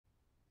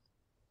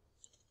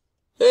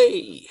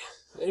Hey,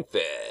 hey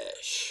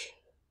fish.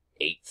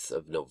 8th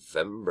of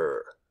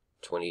November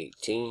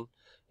 2018,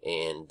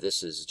 and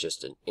this is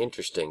just an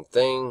interesting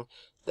thing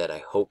that I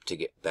hope to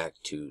get back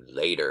to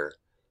later.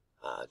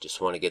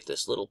 Just want to get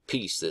this little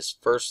piece, this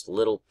first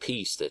little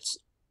piece that's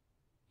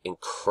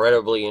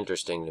incredibly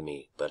interesting to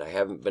me, but I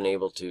haven't been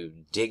able to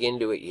dig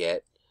into it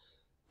yet.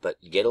 But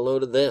get a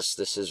load of this.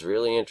 This is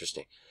really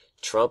interesting.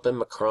 Trump and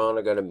Macron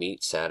are going to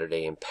meet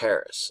Saturday in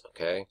Paris,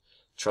 okay?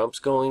 Trump's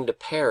going to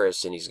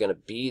Paris, and he's going to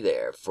be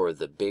there for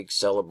the big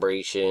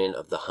celebration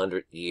of the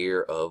 100th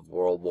year of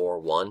World War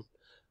I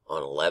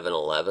on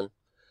 11/11.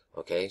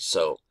 Okay,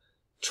 so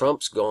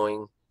Trump's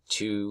going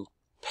to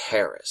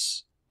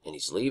Paris, and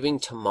he's leaving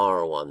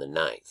tomorrow on the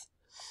 9th.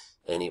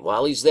 And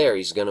while he's there,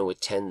 he's going to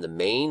attend the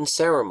main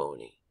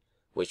ceremony,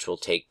 which will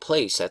take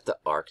place at the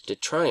Arc de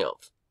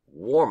Triomphe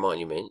War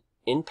Monument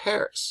in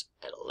Paris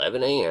at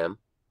 11 a.m.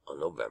 on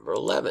November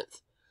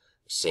 11th.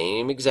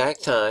 Same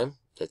exact time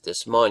that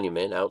this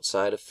monument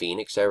outside of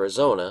Phoenix,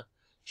 Arizona,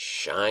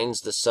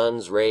 shines the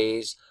sun's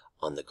rays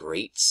on the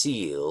Great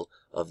Seal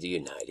of the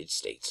United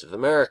States of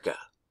America.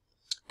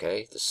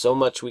 Okay, there's so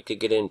much we could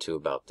get into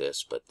about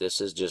this, but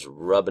this is just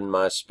rubbing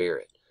my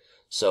spirit.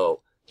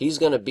 So he's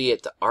going to be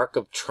at the Arc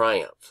of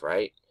Triumph,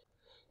 right?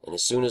 And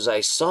as soon as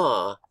I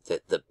saw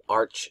that the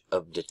Arch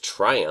of the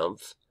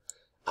Triumph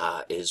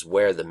is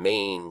where the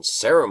main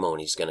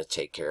ceremony is going to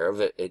take care of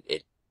it,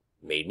 it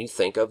made me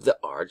think of the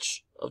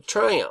Arch of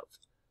Triumph,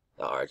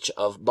 the Arch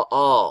of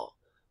Baal,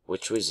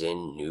 which was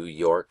in New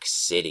York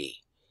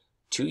City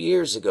 2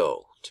 years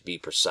ago, to be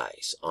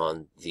precise,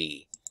 on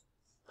the,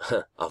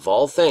 of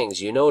all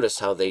things, you notice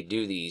how they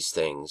do these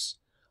things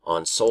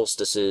on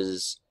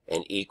solstices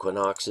and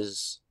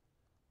equinoxes.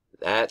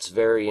 That's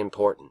very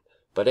important.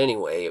 But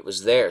anyway, it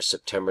was there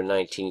September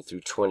 19th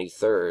through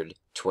 23rd,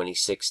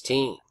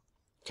 2016.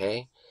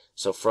 Okay?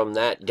 So from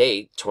that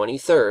date,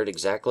 23rd,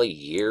 exactly a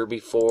year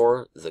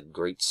before the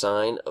great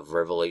sign of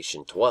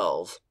Revelation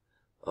 12,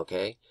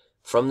 okay,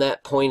 from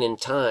that point in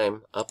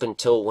time up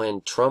until when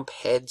Trump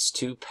heads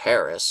to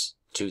Paris,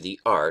 to the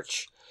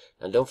Arch,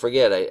 and don't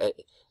forget,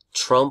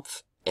 Trump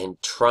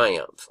and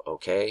Triumph,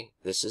 okay?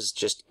 This is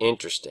just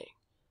interesting.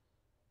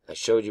 I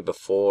showed you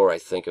before, I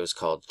think it was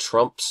called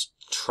Trump's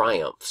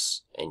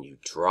Triumphs, and you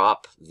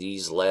drop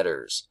these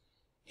letters,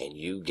 and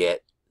you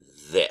get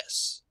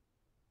this.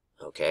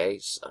 Okay,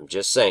 I'm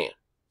just saying.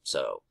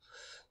 So,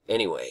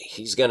 anyway,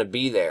 he's going to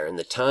be there, and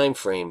the time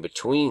frame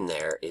between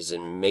there is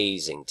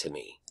amazing to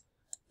me.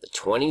 The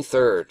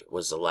 23rd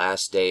was the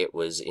last day it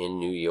was in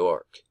New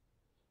York,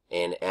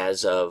 and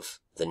as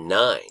of the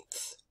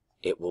 9th,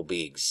 it will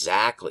be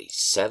exactly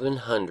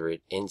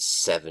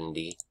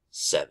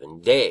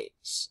 777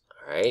 days.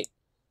 All right,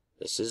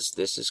 this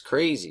is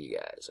crazy, you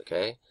guys.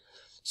 Okay,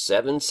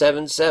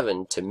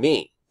 777 to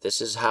me. This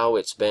is how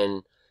it's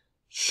been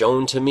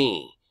shown to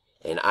me.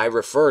 And I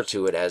refer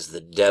to it as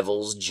the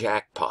devil's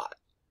jackpot,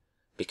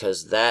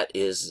 because that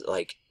is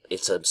like,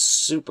 it's a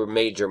super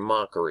major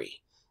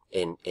mockery.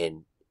 And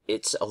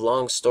it's a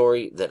long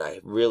story that I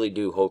really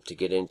do hope to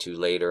get into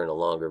later in a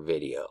longer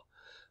video.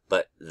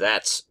 But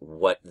that's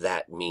what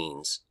that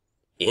means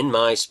in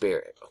my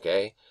spirit,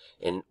 okay?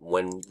 And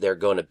when they're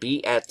going to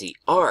be at the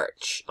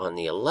Arch on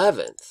the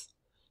 11th,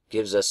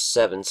 gives us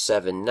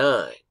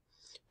 779.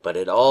 But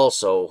it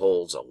also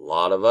holds a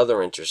lot of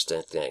other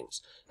interesting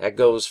things. That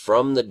goes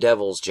from the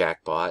devil's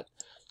jackpot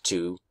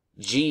to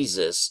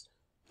Jesus,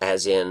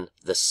 as in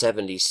the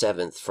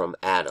 77th from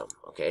Adam.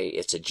 Okay,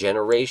 it's a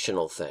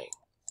generational thing.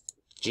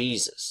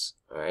 Jesus,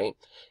 all right?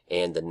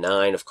 And the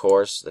 9, of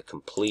course, the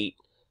complete,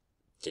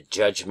 the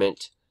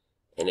judgment,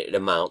 and it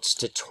amounts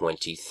to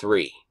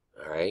 23,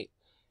 all right?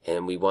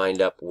 And we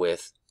wind up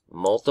with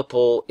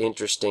multiple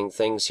interesting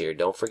things here.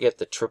 Don't forget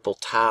the triple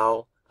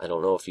tau. I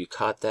don't know if you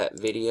caught that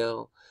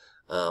video.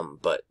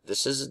 But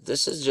this is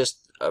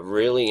just a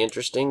really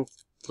interesting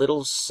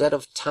little set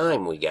of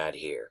time we got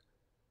here,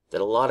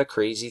 that a lot of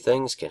crazy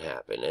things can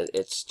happen.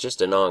 It's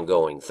just an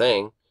ongoing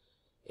thing.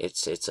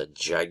 It's a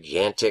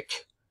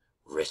gigantic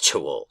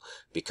ritual,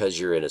 because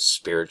you're in a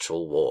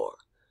spiritual war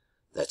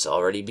that's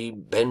already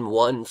been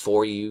won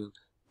for you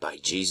by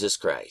Jesus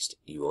Christ.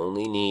 You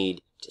only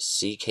need to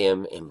seek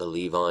him and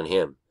believe on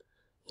him.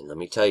 And let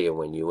me tell you,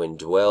 when you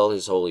indwell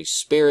his Holy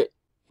Spirit,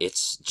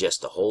 it's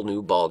just a whole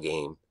new ball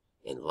game.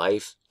 And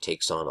life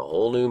takes on a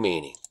whole new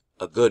meaning,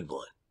 a good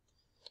one.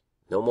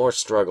 No more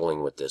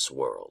struggling with this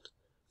world,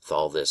 with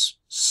all this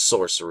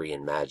sorcery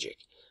and magic.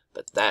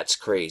 But that's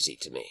crazy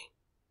to me.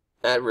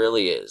 That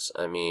really is.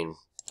 I mean,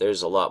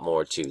 there's a lot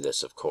more to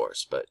this, of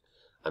course, but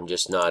I'm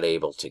just not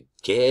able to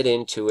get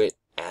into it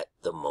at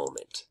the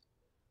moment.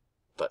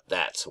 But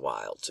that's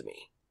wild to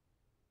me.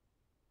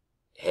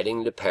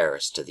 Heading to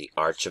Paris to the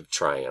Arch of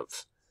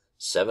Triumph,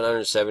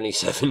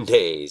 777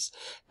 days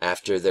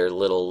after their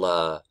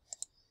little,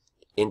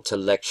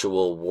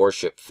 intellectual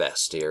worship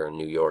fest here in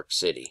New York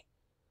City,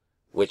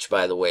 which,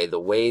 by the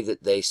way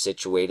that they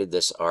situated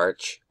this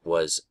arch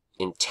was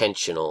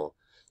intentional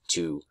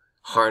to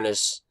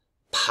harness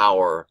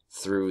power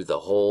through the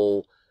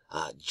whole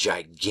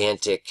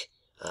gigantic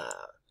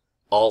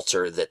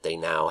altar that they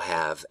now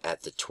have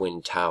at the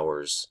Twin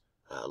Towers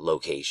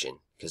location,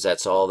 because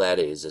that's all that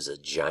is a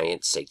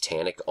giant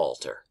satanic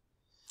altar.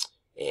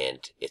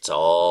 And it's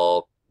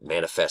all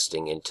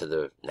manifesting into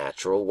the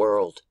natural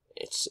world.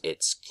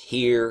 It's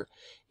here,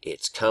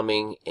 it's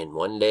coming, and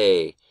one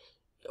day,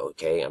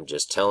 okay, I'm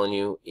just telling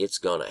you, it's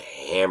gonna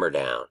hammer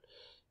down.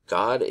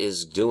 God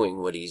is doing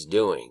what he's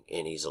doing,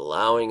 and he's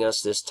allowing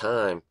us this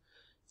time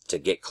to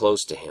get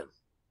close to him,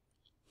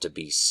 to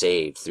be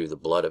saved through the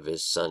blood of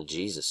his son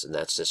Jesus, and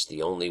that's just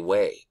the only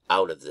way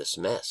out of this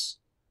mess.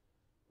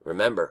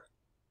 Remember,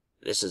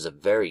 this is a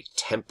very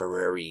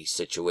temporary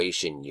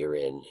situation you're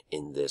in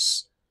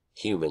this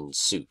human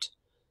suit.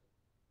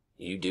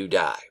 You do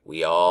die.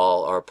 We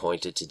all are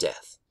appointed to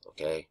death,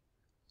 okay?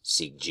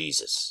 Seek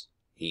Jesus.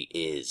 He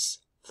is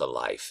the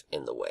life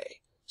and the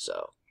way.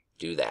 So,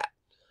 do that.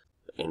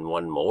 And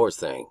one more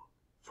thing,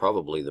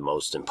 probably the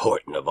most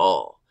important of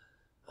all.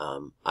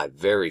 I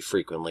very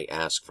frequently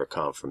ask for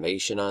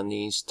confirmation on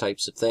these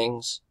types of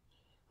things.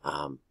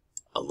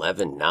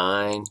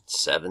 11:9,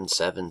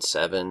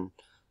 7:7:7,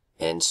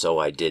 and so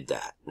I did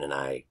that. And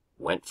I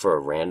went for a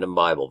random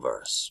Bible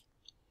verse.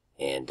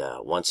 And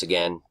once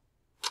again,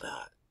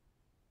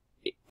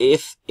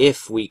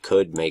 if we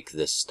could make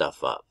this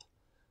stuff up,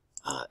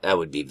 that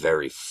would be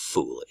very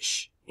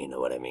foolish. You know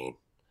what I mean?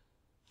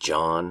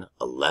 John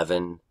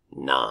 11:9.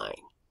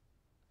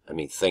 I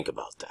mean, think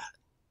about that.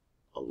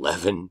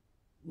 11:9.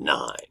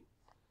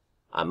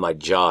 My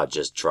jaw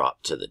just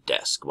dropped to the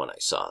desk when I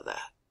saw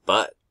that.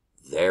 But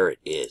there it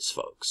is,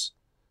 folks.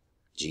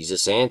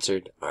 Jesus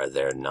answered, "Are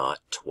there not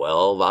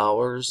 12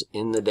 hours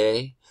in the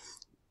day?"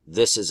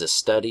 This is a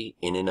study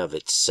in and of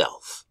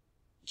itself.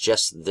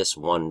 Just this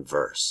one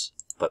verse.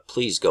 But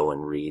please go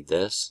and read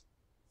this.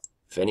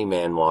 "If any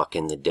man walk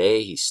in the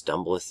day, he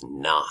stumbleth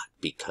not,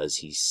 because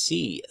he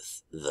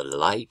seeth the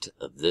light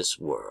of this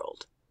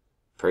world."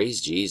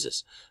 Praise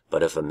Jesus.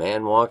 "But if a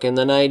man walk in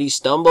the night, he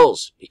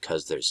stumbles,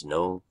 because there's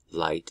no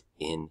light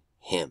in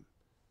him."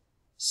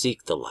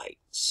 Seek the light.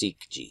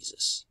 Seek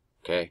Jesus.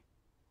 Okay?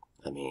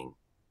 I mean,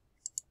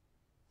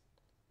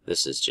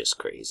 this is just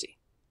crazy.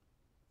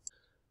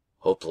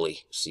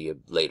 Hopefully, see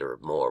you later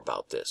more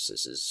about this.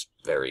 This is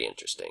very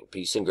interesting.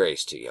 Peace and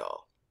grace to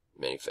y'all.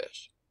 Many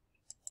fish.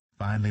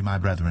 Finally, my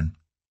brethren,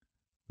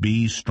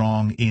 be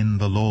strong in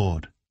the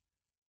Lord,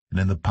 and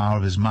in the power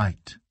of his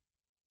might.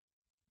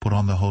 Put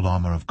on the whole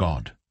armor of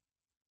God,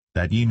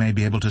 that ye may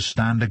be able to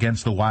stand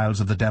against the wiles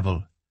of the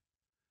devil.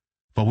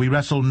 For we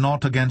wrestle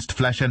not against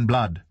flesh and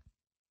blood,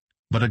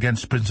 but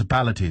against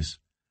principalities,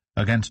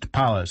 against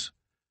powers,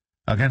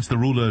 against the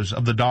rulers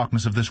of the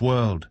darkness of this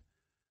world,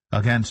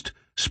 against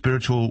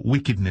spiritual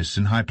wickedness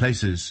in high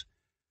places.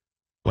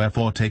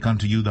 Wherefore take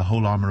unto you the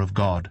whole armor of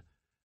God,